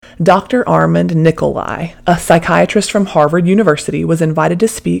Dr. Armand Nicolai, a psychiatrist from Harvard University, was invited to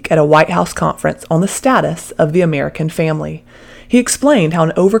speak at a White House conference on the status of the American family. He explained how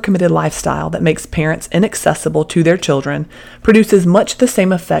an overcommitted lifestyle that makes parents inaccessible to their children produces much the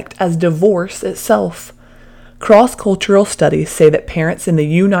same effect as divorce itself. Cross-cultural studies say that parents in the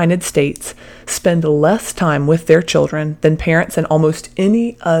United States spend less time with their children than parents in almost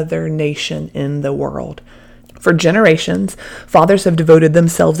any other nation in the world. For generations, fathers have devoted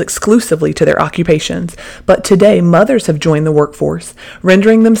themselves exclusively to their occupations, but today mothers have joined the workforce,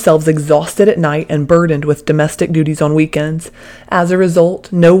 rendering themselves exhausted at night and burdened with domestic duties on weekends. As a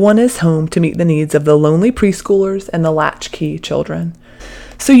result, no one is home to meet the needs of the lonely preschoolers and the latchkey children.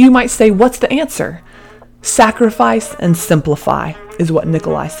 So you might say, what's the answer? Sacrifice and simplify is what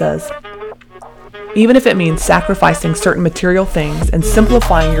Nicolai says. Even if it means sacrificing certain material things and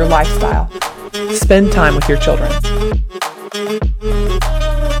simplifying your lifestyle, spend time with your children.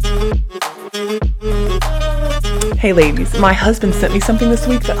 Hey ladies, my husband sent me something this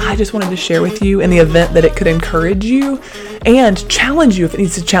week that I just wanted to share with you in the event that it could encourage you and challenge you if it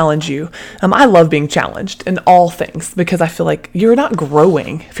needs to challenge you. I love being challenged in all things because I feel like you're not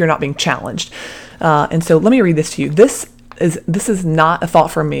growing if you're not being challenged. And so let me read this to you. This is not a thought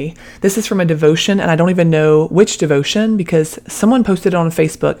from me. This is from a devotion, and I don't even know which devotion because someone posted it on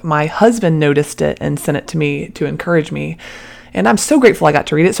Facebook. My husband noticed it and sent it to me to encourage me. And I'm so grateful I got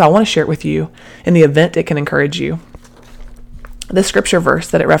to read it, so I want to share it with you in the event it can encourage you. The scripture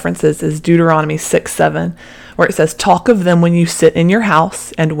verse that it references is Deuteronomy 6:7, where it says, "Talk of them when you sit in your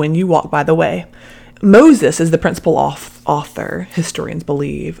house and when you walk by the way." Moses is the principal author, historians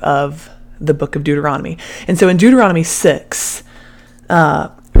believe, of the book of Deuteronomy. And so in Deuteronomy 6,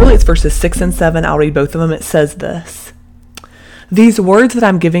 really it's verses 6 and 7, I'll read both of them. It says this: "These words that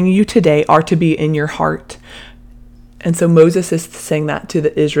I'm giving you today are to be in your heart." And so Moses is saying that to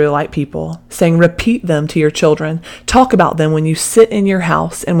the Israelite people, saying, repeat them to your children. Talk about them when you sit in your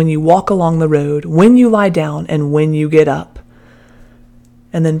house and when you walk along the road, when you lie down and when you get up.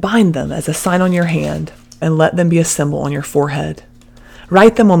 And then bind them as a sign on your hand and let them be a symbol on your forehead.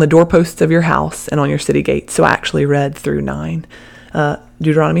 Write them on the doorposts of your house and on your city gates. So I actually read through 9,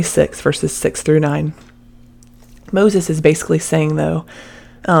 Deuteronomy 6, verses 6 through 9. Moses is basically saying, though,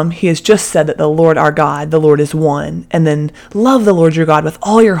 he has just said that the Lord our God, the Lord is one, and then love the Lord your God with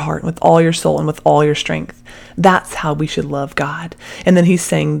all your heart, with all your soul, and with all your strength. That's how we should love God. And then he's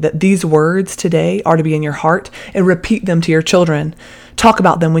saying that these words today are to be in your heart and repeat them to your children. Talk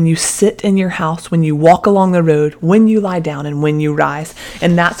about them when you sit in your house, when you walk along the road, when you lie down, and when you rise.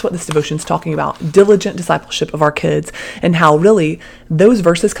 And that's what this devotion is talking about, diligent discipleship of our kids, and how really those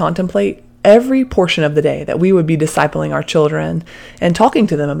verses contemplate every portion of the day that we would be discipling our children and talking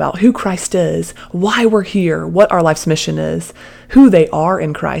to them about who Christ is, why we're here, what our life's mission is, who they are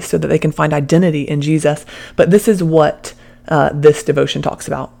in Christ so that they can find identity in Jesus. But this is what this devotion talks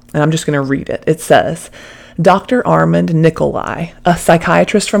about. And I'm just going to read it. It says, Dr. Armand Nicolai, a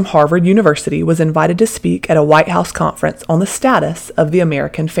psychiatrist from Harvard University, was invited to speak at a White House conference on the status of the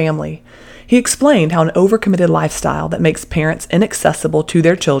American family. He explained how an overcommitted lifestyle that makes parents inaccessible to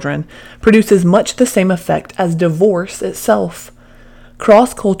their children produces much the same effect as divorce itself.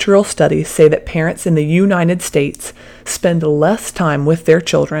 Cross-cultural studies say that parents in the United States spend less time with their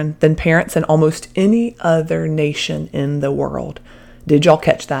children than parents in almost any other nation in the world. Did y'all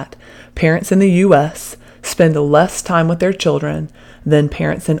catch that? Parents in the U.S. spend less time with their children than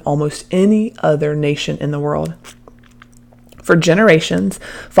parents in almost any other nation in the world. For generations,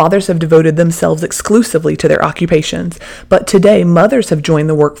 fathers have devoted themselves exclusively to their occupations, but today mothers have joined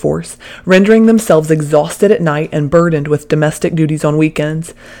the workforce, rendering themselves exhausted at night and burdened with domestic duties on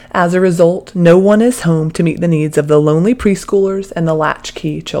weekends. As a result, no one is home to meet the needs of the lonely preschoolers and the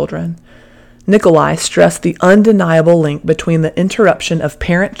latchkey children. Nicolai stressed the undeniable link between the interruption of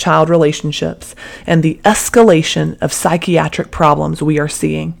parent-child relationships and the escalation of psychiatric problems we are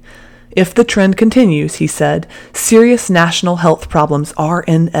seeing. If the trend continues, he said, serious national health problems are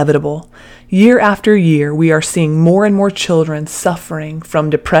inevitable. Year after year, we are seeing more and more children suffering from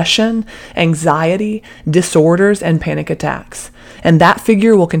depression, anxiety, disorders, and panic attacks. And that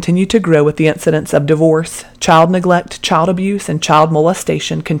figure will continue to grow with the incidence of divorce, child neglect, child abuse, and child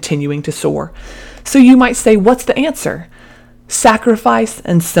molestation continuing to soar. So you might say, what's the answer? Sacrifice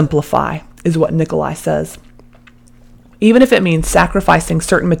and simplify is what Nicolai says. Even if it means sacrificing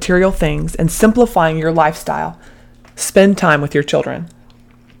certain material things and simplifying your lifestyle, spend time with your children.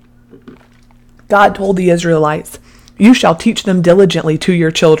 God told the Israelites, "You shall teach them diligently to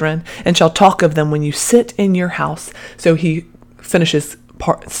your children and shall talk of them when you sit in your house." So he finishes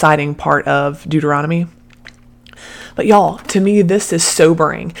citing part of Deuteronomy. But y'all, to me, this is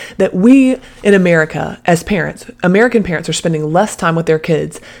sobering that we in America, as parents, American parents are spending less time with their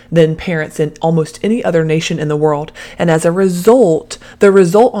kids than parents in almost any other nation in the world. And as a result, the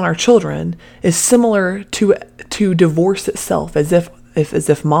result on our children is similar to divorce itself, as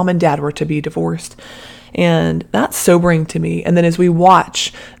if mom and dad were to be divorced. And that's sobering to me. And then as we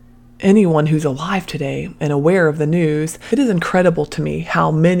watch anyone who's alive today and aware of the news, it is incredible to me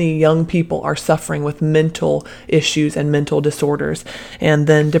how many young people are suffering with mental issues and mental disorders, and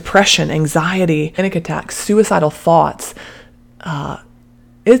then depression, anxiety, panic attacks, suicidal thoughts.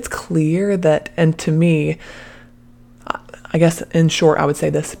 It's clear that, and to me, I guess in short, I would say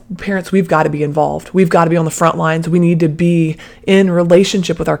this: parents, we've got to be involved. We've got to be on the front lines. We need to be in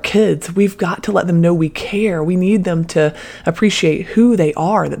relationship with our kids. We've got to let them know we care. We need them to appreciate who they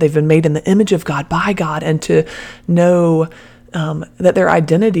are, that they've been made in the image of God by God, and to know that their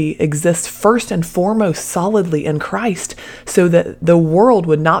identity exists first and foremost solidly in Christ, so that the world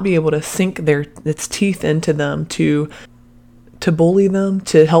would not be able to sink its teeth into them to bully them,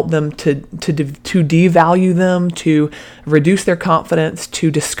 to help them to devalue them, to reduce their confidence,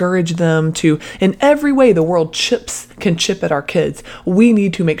 to discourage them, to in every way the world can chip at our kids. We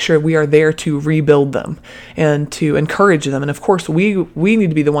need to make sure we are there to rebuild them and to encourage them. And of course, we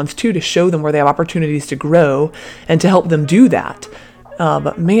need to be the ones too to show them where they have opportunities to grow and to help them do that.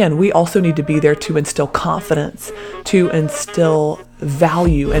 But man, we also need to be there to instill confidence, to instill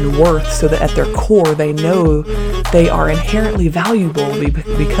value and worth, so that at their core they know they are inherently valuable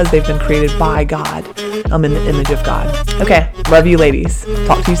because they've been created by God, in the image of God. Okay, love you ladies.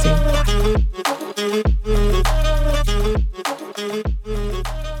 Talk to you soon. Bye.